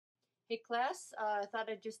Hey class, I thought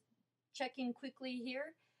I'd just check in quickly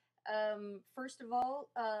here. First of all,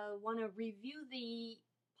 want to review the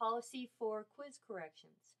policy for quiz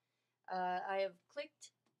corrections. I have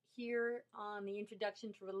clicked here on the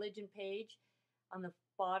Introduction to Religion page on the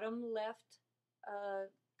bottom left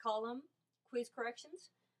column, quiz corrections,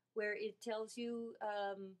 where it tells you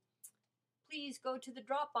please go to the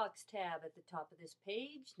Dropbox tab at the top of this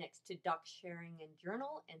page next to Doc Sharing and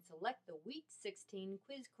Journal and select the Week 16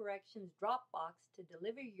 Quiz Corrections Dropbox to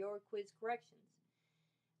deliver your quiz corrections.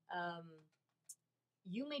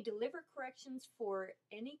 You may deliver corrections for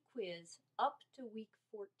any quiz up to week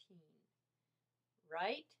 14,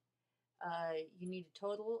 right? You need a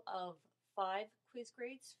total of 5 quiz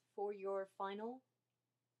grades for your final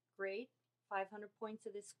grade. 500 points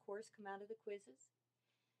of this course come out of the quizzes.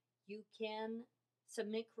 You can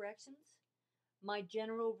submit corrections. My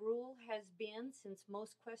general rule has been, since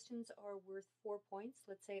most questions are worth 4 points,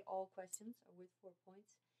 let's say all questions are worth 4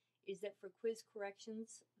 points, is that for quiz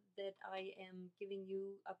corrections that I am giving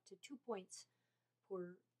you up to 2 points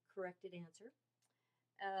per corrected answer.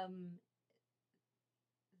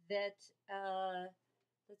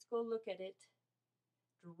 Let's go look at it.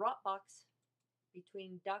 Dropbox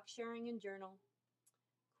between Doc Sharing and Journal,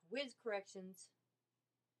 quiz corrections,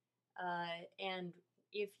 and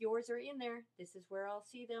if yours are in there, this is where I'll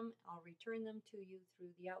see them. I'll return them to you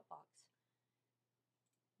through the outbox.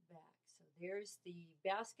 Back. So there's the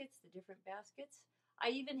baskets, the different baskets. I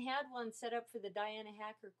even had one set up for the Diana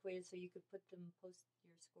Hacker quiz, so you could post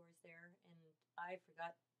your scores there, and I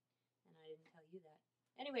forgot, and I didn't tell you that.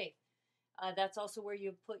 Anyway, that's also where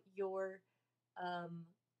you put your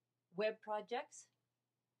web projects.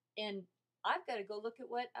 And I've got to go look at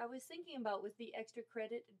what I was thinking about with the extra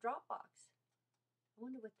credit Dropbox. I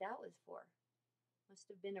wonder what that was for. Must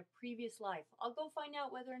have been a previous life. I'll go find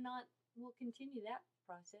out whether or not we'll continue that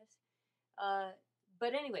process.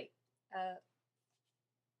 But anyway,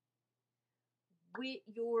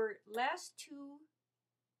 your last 2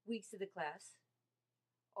 weeks of the class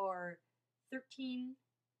are 13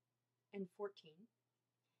 and 14.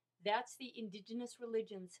 That's the Indigenous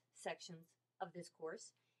Religions sections of this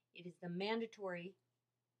course. It is the mandatory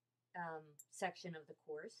section of the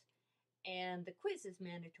course, and the quiz is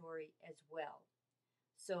mandatory as well.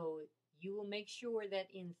 So you will make sure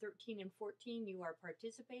that in 13 and 14 you are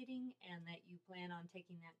participating and that you plan on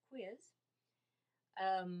taking that quiz.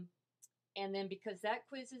 And then because that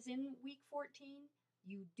quiz is in week 14,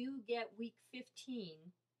 you do get week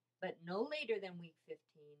 15, but no later than week 15,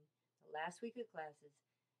 the last week of classes,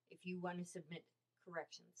 if you want to submit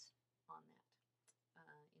corrections on that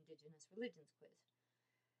Indigenous Religions quiz.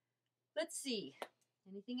 Let's see.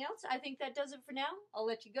 Anything else? I think that does it for now. I'll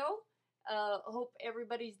let you go. Hope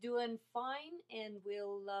everybody's doing fine, and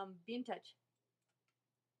we'll be in touch.